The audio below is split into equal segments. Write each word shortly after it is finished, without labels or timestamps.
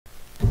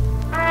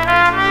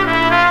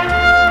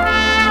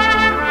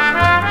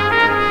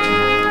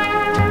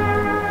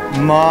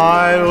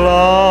My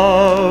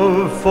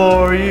love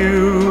for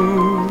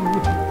you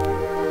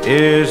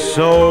is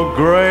so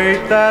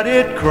great that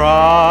it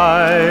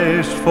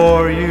cries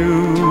for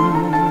you.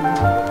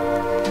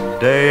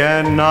 Day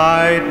and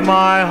night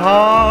my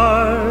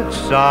heart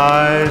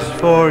sighs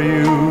for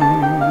you.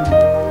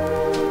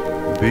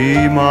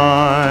 Be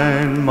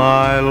mine,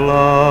 my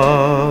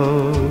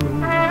love.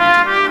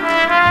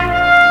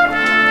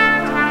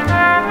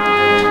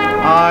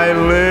 I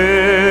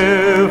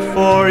live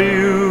for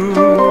you,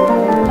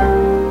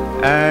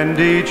 and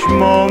each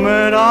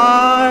moment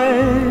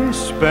I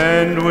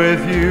spend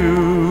with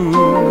you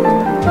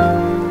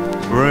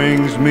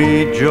brings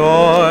me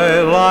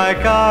joy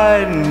like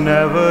I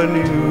never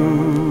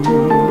knew.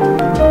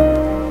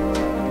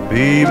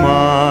 Be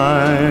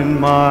mine,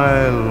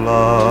 my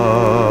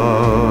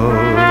love.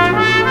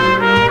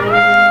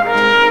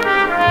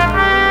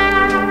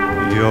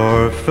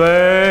 Your face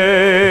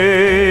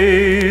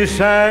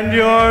and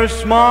your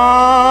smile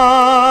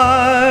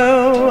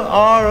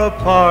are a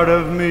part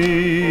of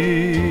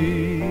me.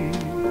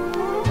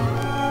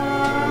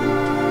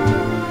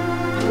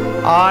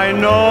 I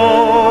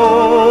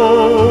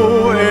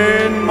know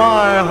in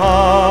my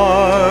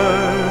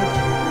heart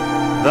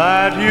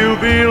that you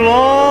belong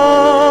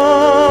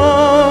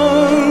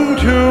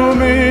to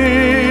me.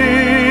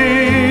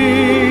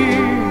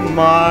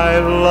 My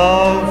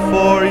love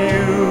for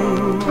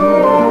you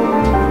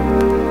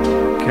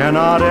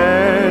cannot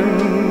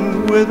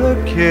end with a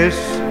kiss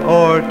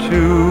or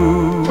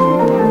two.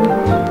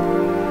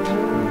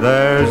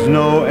 There's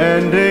no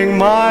ending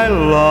my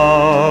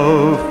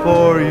love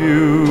for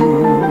you.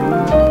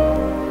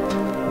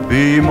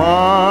 Be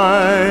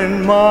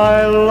mine,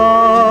 my love.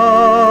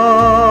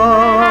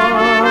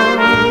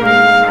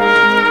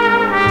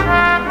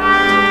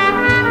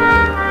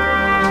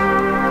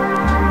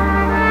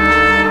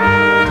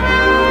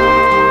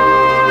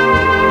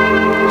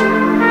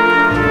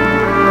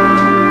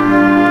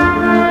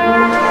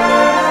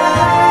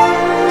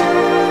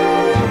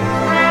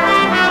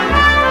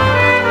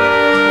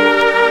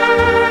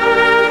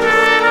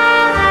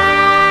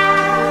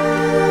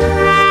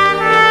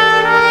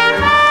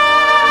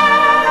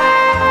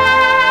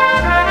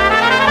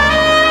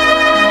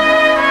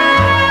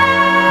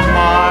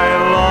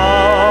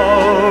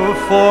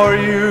 For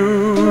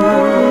you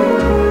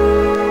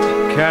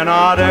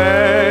cannot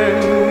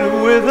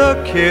end with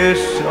a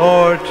kiss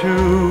or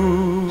two.